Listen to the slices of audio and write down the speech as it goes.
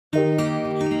We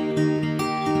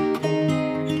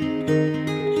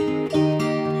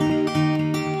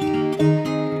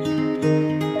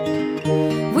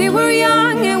were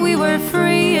young and we were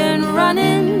free and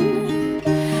running,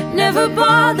 never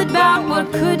bothered about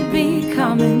what could be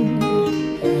coming.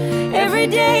 Every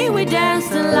day we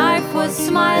danced and life was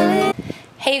smiling.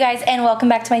 Hey you guys, and welcome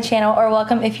back to my channel, or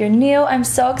welcome if you're new. I'm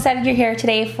so excited you're here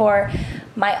today for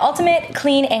my ultimate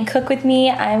clean and cook with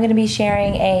me. I'm going to be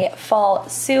sharing a fall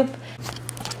soup.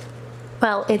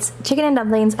 Well, it's chicken and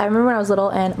dumplings. I remember when I was little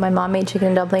and my mom made chicken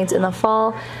and dumplings in the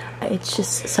fall. It's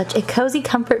just such a cozy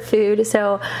comfort food,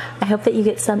 so I hope that you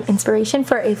get some inspiration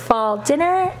for a fall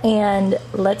dinner, and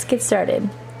let's get started.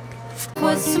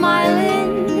 Was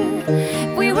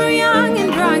smiling, we were young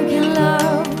and drunk in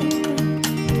love.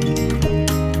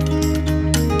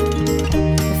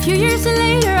 A few years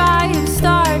later I have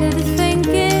started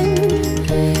thinking,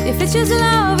 if it's just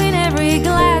love in every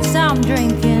glass I'm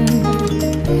drinking,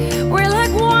 we're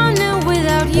like one and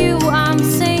without you I'm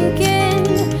sinking.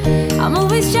 I'm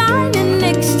always shining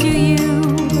next to you.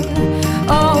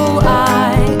 Oh,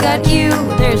 I got you,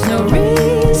 there's no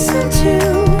reason to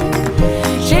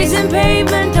chasing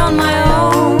pavement on my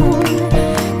own,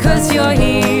 'cause you're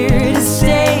here to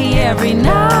stay every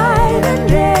night and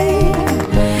day.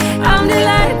 I'm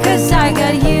delighted 'cause I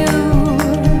got you.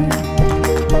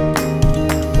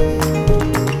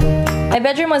 My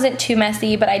bedroom wasn't too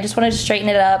messy, but I just wanted to straighten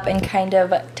it up and kind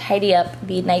of tidy up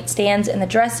the nightstands and the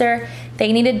dresser.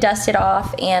 They needed dusted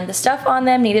off and the stuff on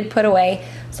them needed put away.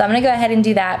 So I'm gonna go ahead and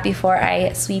do that before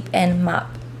I sweep and mop.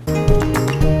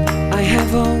 I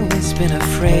have always been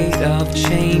afraid of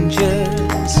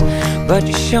changes, but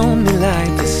you shown me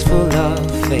life is full of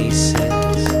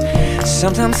faces.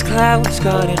 Sometimes clouds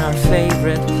got in our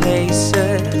favorite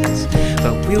places,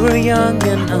 but we were young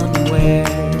and unaware.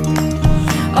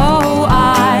 Oh,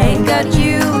 I got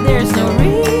you, there's no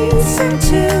reason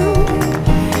to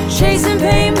chasing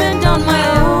pavement on my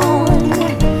own,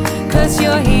 'cause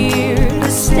you're here to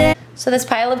stay. So this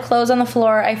pile of clothes on the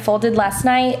floor I folded last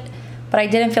night, but I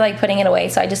didn't feel like putting it away,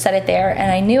 so I just set it there,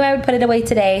 and I knew I would put it away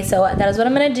today, so that is what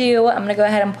I'm gonna do. I'm gonna go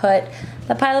ahead and put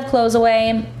the pile of clothes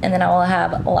away, and then I will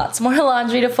have lots more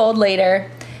laundry to fold later,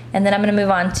 and then I'm gonna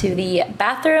move on to the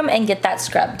bathroom and get that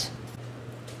scrubbed.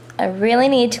 I really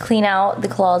need to clean out the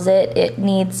closet. It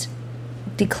needs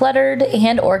decluttered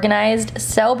and organized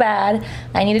so bad.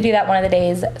 I need to do that one of the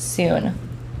days soon.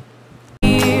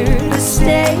 Here to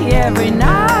stay every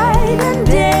night and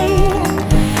day.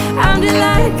 I'm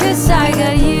delighted 'cause I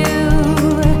got you.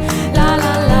 La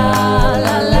la la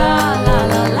la la la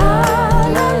la la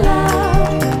la la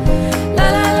la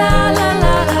la la la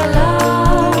la la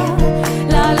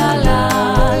la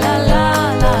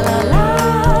la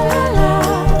la la.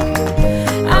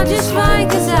 I'm just fine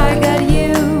 'cause I got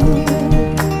you.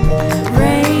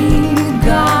 Rain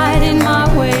guiding my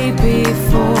way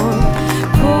before,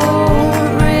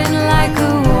 pouring like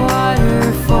a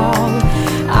waterfall.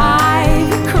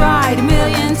 I've cried a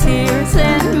million tears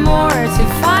and more to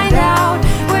find out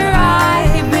where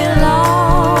I belong.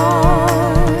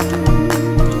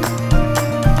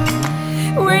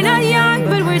 We're not young,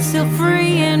 but we're still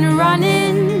free and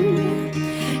running,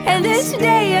 and this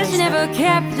day has never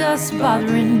kept us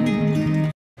bothering.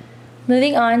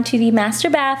 Moving on to the master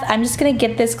bath, I'm just gonna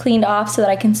get this cleaned off so that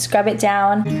I can scrub it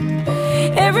down.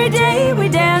 Every day we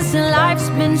dance and life's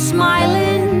been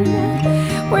smiling.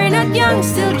 We're not young,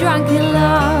 still drunk in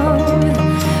love.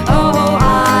 Oh,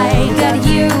 I got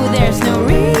you, there's no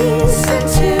reason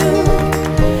to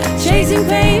chasing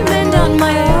pavement on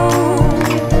my own,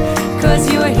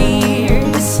 'cause you're here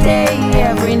to stay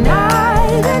every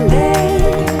night and day.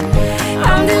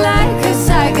 I'm delighted 'cause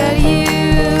I got you.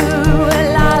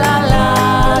 La la la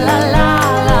la la la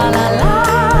la la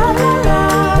la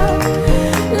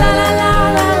la la la la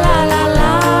la la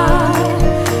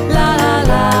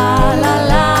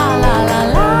la la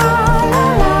la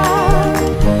la.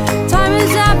 Time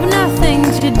is up, nothing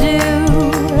to do.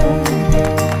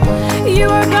 You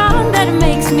are gone, that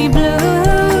makes me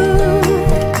blue,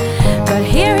 but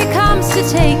here he comes to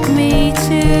take me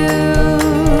to.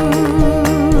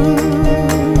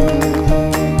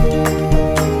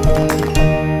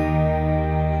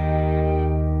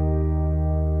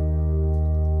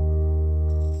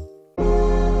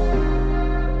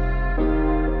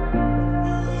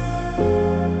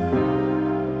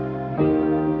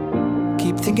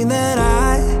 Keep thinking that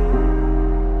I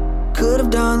could have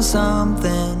done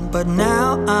something, but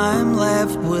now I'm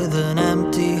left with an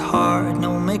empty heart.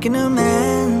 No making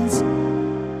amends,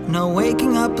 no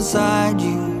waking up beside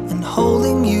you and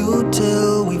holding you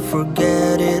till we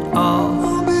forget it all.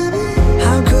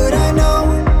 How could I know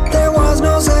there was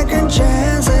no second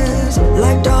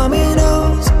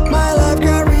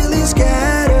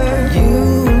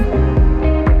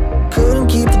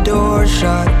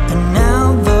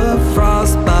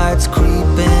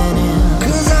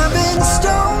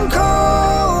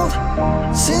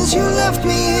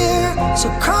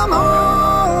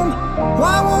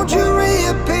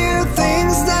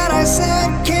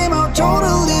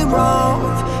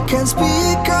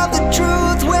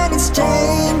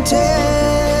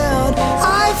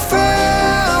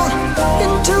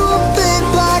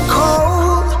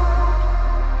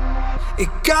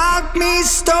got me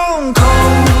stone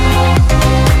cold.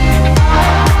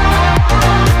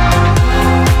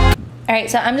 Alright,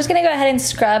 so I'm just gonna go ahead and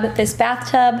scrub this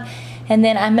bathtub, and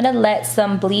then I'm gonna let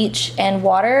some bleach and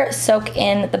water soak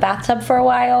in the bathtub for a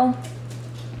while.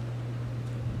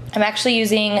 I'm actually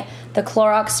using the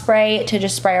Clorox spray to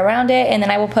just spray around it, and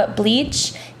then I will put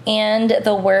bleach and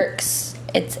the Works.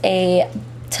 It's a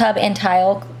tub and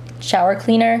tile shower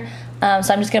cleaner.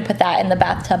 So I'm just gonna put that in the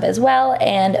bathtub as well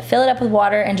and fill it up with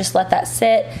water and just let that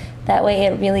sit. That way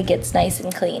it really gets nice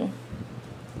and clean.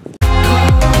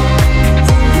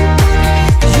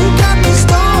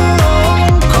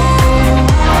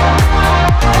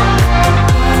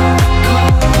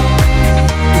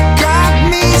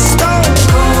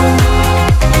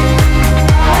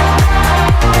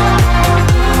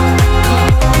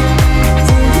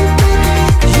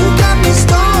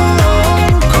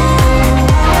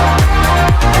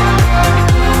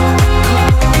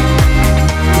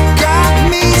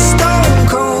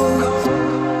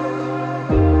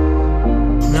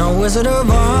 Wizard of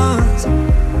Oz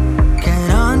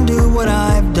can't undo what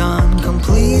I've done.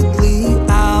 Completely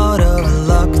out of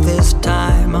luck this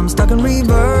time. I'm stuck in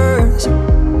reverse.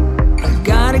 I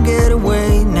gotta get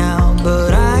away now,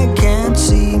 but I can't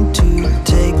seem to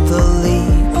take the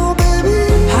lead. Oh baby,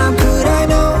 how could I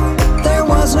know there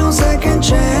was no second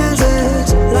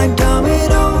chances? Like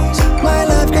dominoes, my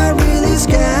life got really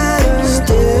scattered.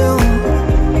 Still,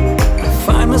 I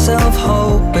find myself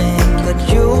hoping that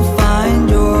you'll find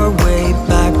your way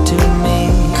back to me.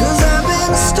 'Cause I've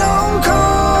been stone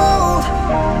cold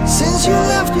since you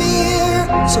left me here.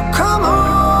 So come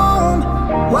home,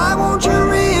 why won't you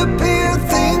reappear?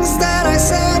 Things that I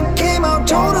said came out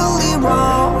totally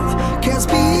wrong. Can't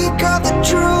speak of the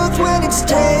truth when it's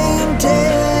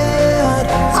tainted.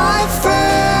 I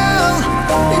fell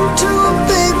into a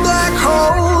big black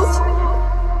hole.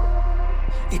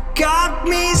 It got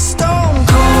me stone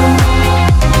cold.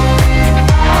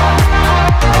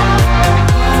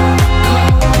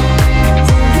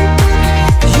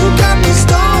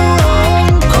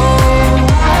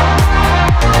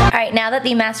 Now that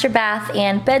the master bath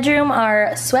and bedroom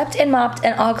are swept and mopped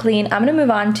and all clean, I'm gonna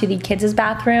move on to the kids'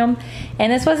 bathroom.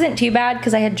 And this wasn't too bad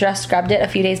because I had just scrubbed it a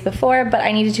few days before, but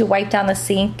I needed to wipe down the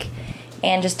sink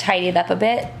and just tidy it up a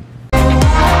bit.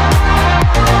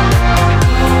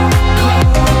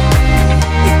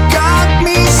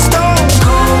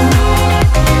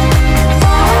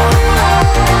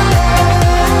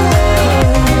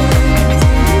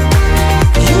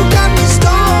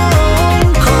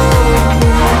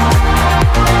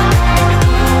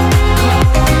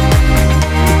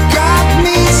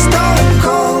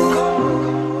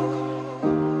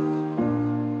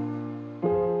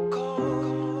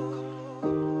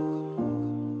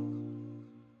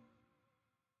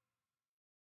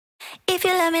 If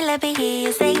you love me, let me hear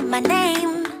you say my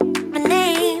name, my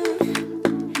name.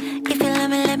 If you love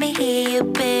me, let me hear you,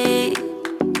 babe.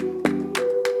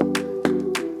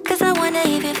 'Cause I wonder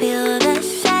if you feel the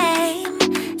same,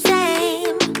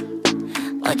 same.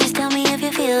 Well, just tell me if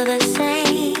you feel the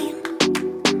same.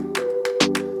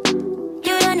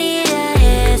 You don't need to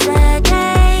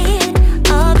hesitate,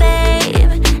 oh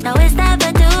babe. No, it's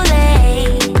never too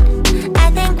late. I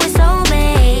think we're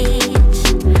soulmates.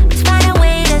 Let's find a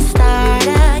way to start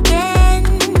again,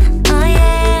 oh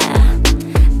yeah.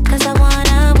 'Cause I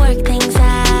wanna work things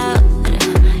out,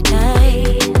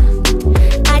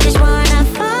 yeah. I just wanna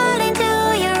fall into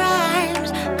your arms.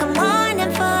 Come on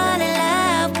and fall in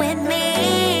love with me,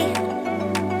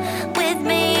 with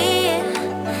me.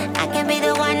 I can be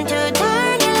the one to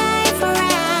turn your life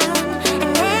around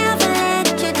and never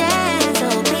let you down. So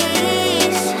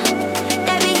please,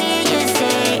 let me hear you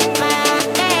say my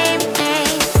name,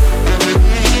 name.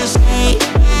 You say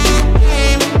my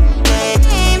name,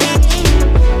 name.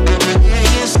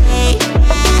 You say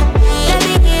my name. Let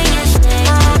me hear you say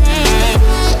my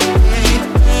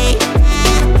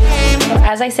name.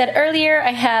 As I said earlier,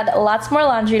 I had lots more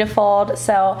laundry to fold,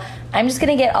 so I'm just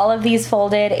gonna get all of these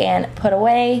folded and put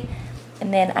away.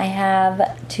 And then I have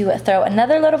to throw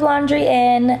another load of laundry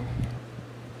in.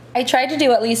 I tried to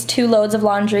do at least 2 loads of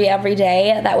laundry every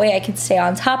day. That way I can stay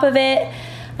on top of it.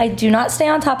 I do not stay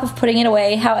on top of putting it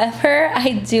away. However,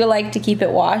 I do like to keep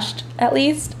it washed at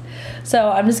least.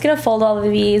 So I'm just gonna fold all of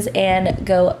these and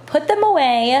go put them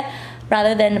away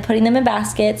rather than putting them in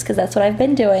baskets, because that's what I've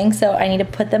been doing. So I need to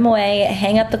put them away,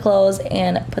 hang up the clothes,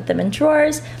 and put them in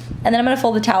drawers. And then I'm gonna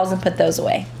fold the towels and put those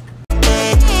away.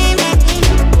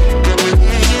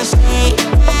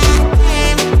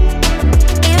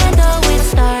 Even though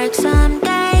it's dark some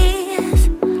days,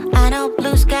 I know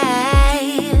blue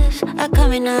skies are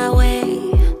coming our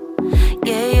way.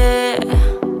 Yeah, yeah.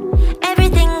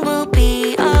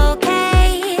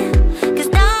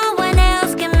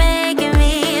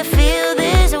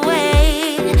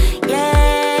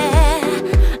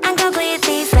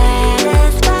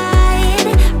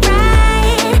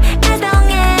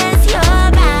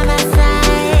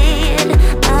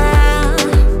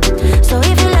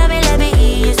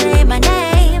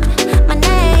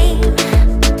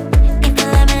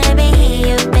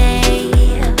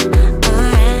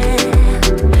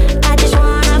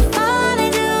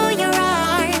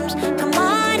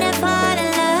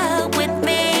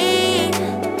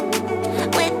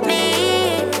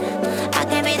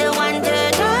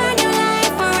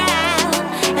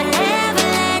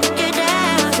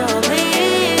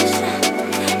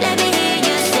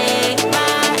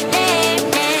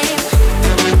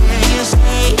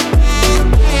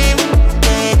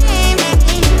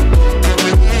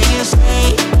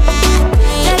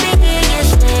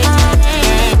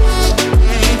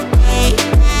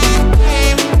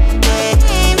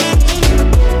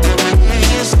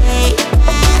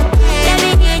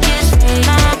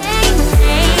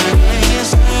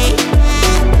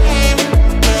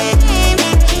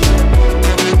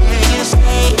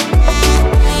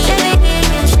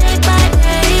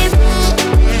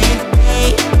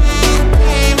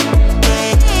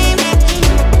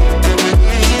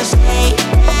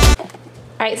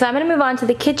 Alright, so I'm going to move on to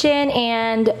the kitchen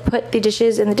and put the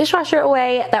dishes in the dishwasher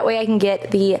away. That way I can get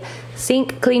the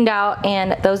sink cleaned out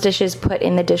and those dishes put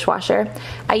in the dishwasher.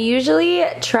 I usually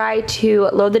try to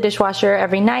load the dishwasher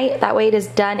every night. That way it is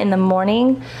done in the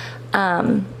morning.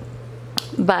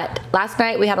 But last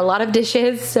night we had a lot of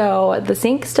dishes, so the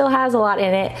sink still has a lot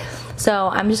in it. So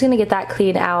I'm just going to get that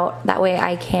cleaned out. That way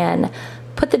I can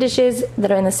put the dishes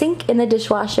that are in the sink in the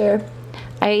dishwasher.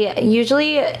 I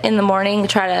usually in the morning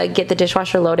try to get the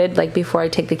dishwasher loaded like before I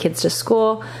take the kids to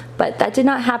school, but that did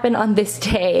not happen on this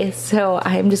day, so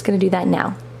I'm just gonna do that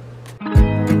now.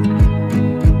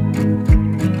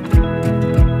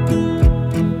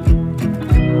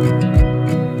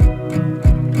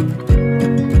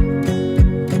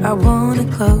 I wanna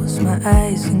close my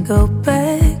eyes and go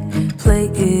back, play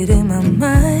it in my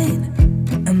mind.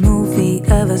 A movie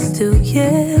of us two,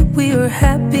 yeah, we were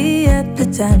happy at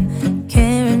the time.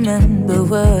 Can't remember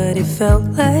what it felt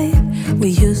like. We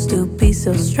used to be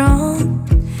so strong.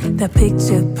 That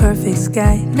picture perfect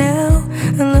sky now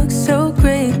it looks so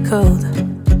gray and cold.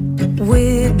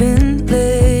 We've been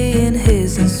laying here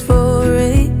since 4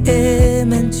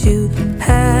 a.m. and you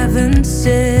haven't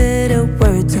said a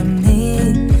word to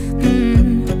me.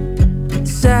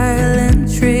 Silent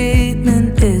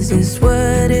treatment, is this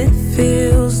what it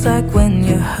feels like when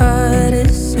your heart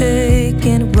is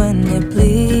aching, when it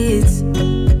bleeds?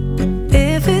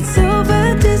 If it's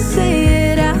over, just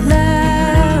say it out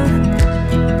loud.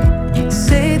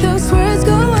 Say those words,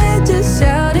 go ahead, just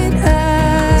shout it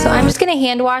out. So I'm just gonna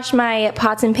hand wash my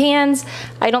pots and pans.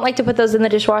 I don't like to put those in the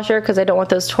dishwasher because I don't want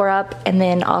those tore up, and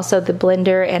then also the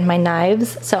blender and my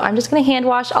knives. So I'm just gonna hand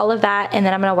wash all of that, and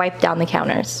then I'm gonna wipe down the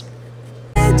counters.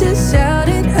 Just shout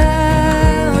it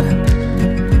out.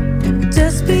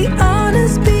 Just be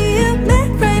honest, be a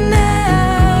man right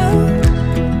now.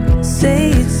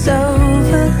 Say it's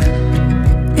over,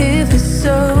 if it's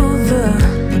over.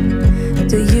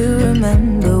 Do you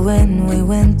remember when we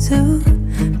went to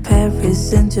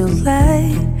Paris in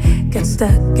July? Got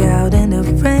stuck out in the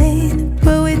rain,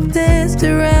 but we danced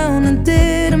around and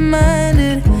didn't mind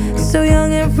it. So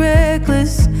young and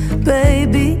reckless,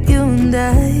 baby, you and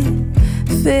I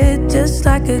fit just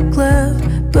like a glove,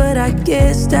 but I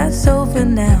guess that's over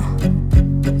now.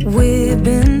 We've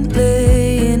been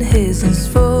laying here since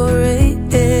 4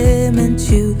 a.m. and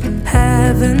you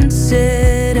haven't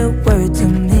said a word to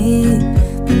me.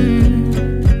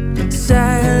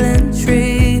 Silent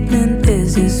treatment,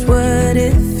 is this what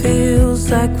it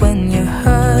feels like when your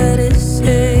heart is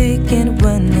aching,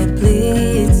 when it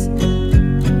bleeds?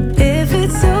 If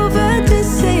it's over,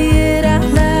 just say it out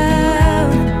loud.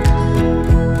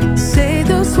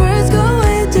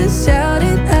 Shout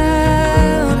it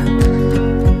out.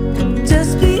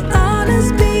 Just be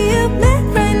honest, be a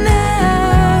man right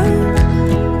now.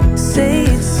 Say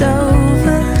it's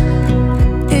over,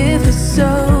 if it's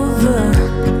over.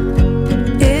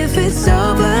 If it's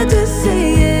over, just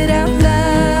say it out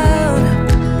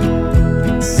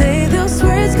loud. Say those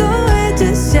words, go ahead,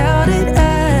 just shout it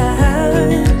out.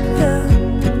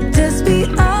 Just be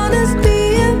honest,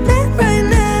 be a man right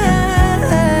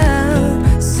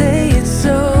now. Say it's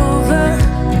over.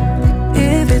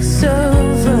 It's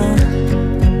over.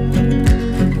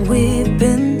 We've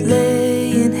been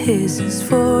laying here since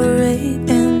 4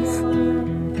 a.m.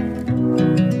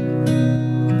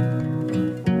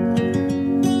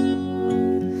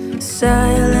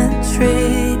 Silent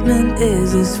treatment,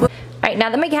 is this what? Alright,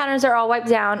 now that my counters are all wiped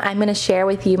down, I'm going to share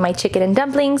with you my chicken and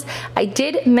dumplings. I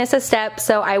did miss a step,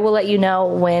 so I will let you know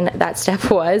when that step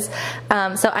was.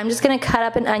 So I'm just going to cut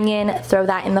up an onion, throw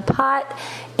that in the pot,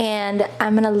 and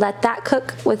I'm going to let that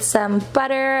cook with some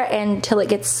butter until it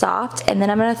gets soft, and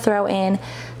then I'm going to throw in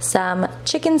some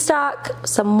chicken stock,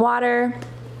 some water.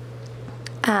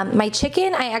 My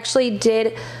chicken, I actually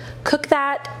did cook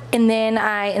that, and then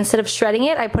instead of shredding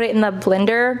it, I put it in the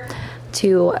blender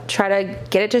to try to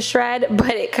get it to shred,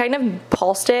 but it kind of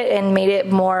pulsed it and made it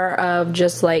more of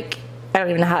just like, I don't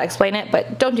even know how to explain it,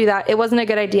 but don't do that. It wasn't a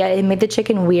good idea. It made the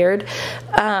chicken weird.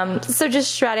 So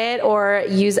just shred it or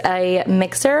use a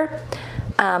mixer,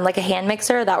 like a hand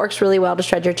mixer. That works really well to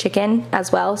shred your chicken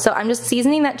as well. So I'm just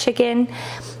seasoning that chicken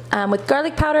with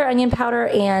garlic powder, onion powder,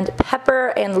 and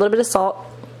pepper, and a little bit of salt.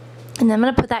 And then I'm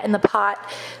gonna put that in the pot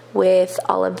with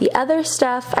all of the other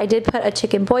stuff. I did put a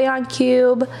chicken bouillon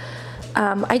cube.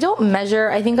 I don't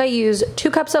measure. I think I used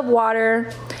 2 cups of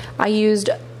water. I used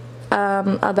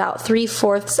about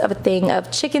 3/4 of a thing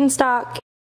of chicken stock,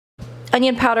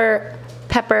 onion powder,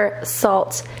 pepper,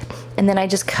 salt, and then I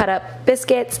just cut up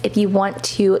biscuits. If you want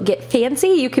to get fancy,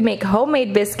 you can make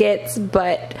homemade biscuits,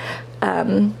 but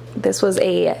this was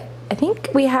a I think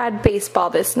we had baseball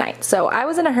this night, so I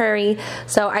was in a hurry,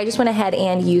 so I just went ahead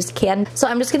and used canned. So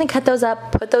I'm just gonna cut those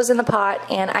up, put those in the pot,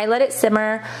 and I let it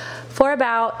simmer for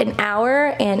about an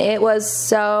hour, and it was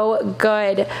so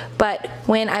good. But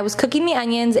when I was cooking the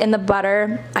onions in the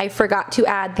butter, I forgot to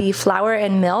add the flour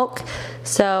and milk,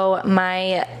 so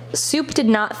my soup did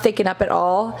not thicken up at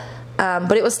all.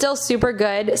 But it was still super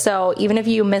good, so even if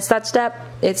you missed that step,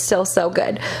 it's still so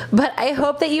good. But I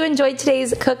hope that you enjoyed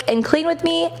today's cook and clean with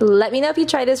me. Let me know if you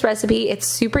try this recipe. It's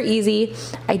super easy.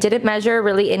 I didn't measure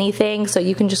really anything, so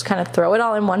you can just kind of throw it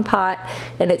all in one pot,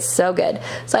 and it's so good.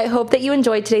 So I hope that you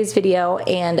enjoyed today's video,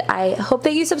 and I hope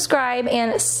that you subscribe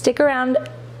and stick around.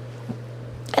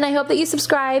 And I hope that you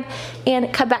subscribe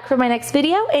and come back for my next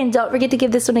video. And don't forget to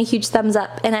give this one a huge thumbs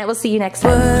up, and I will see you next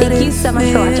time. Thank you so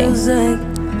much for watching.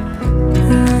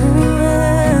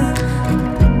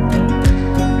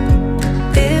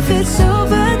 If it's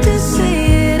over, just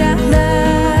say it out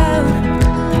loud.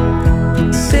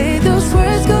 Say those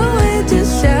words, go and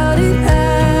just shout it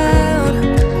out.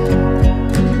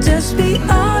 Just be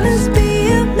honest, be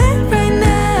a man right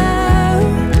now.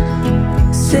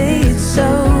 Say it's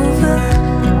over,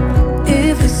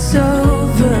 if it's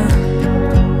over.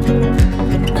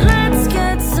 Let's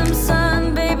get some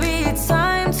sun, baby, it's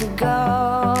time to go.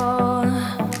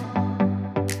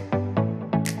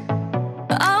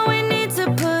 All we need to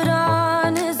put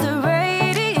on is the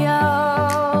radio.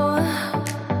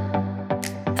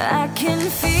 I can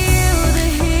feel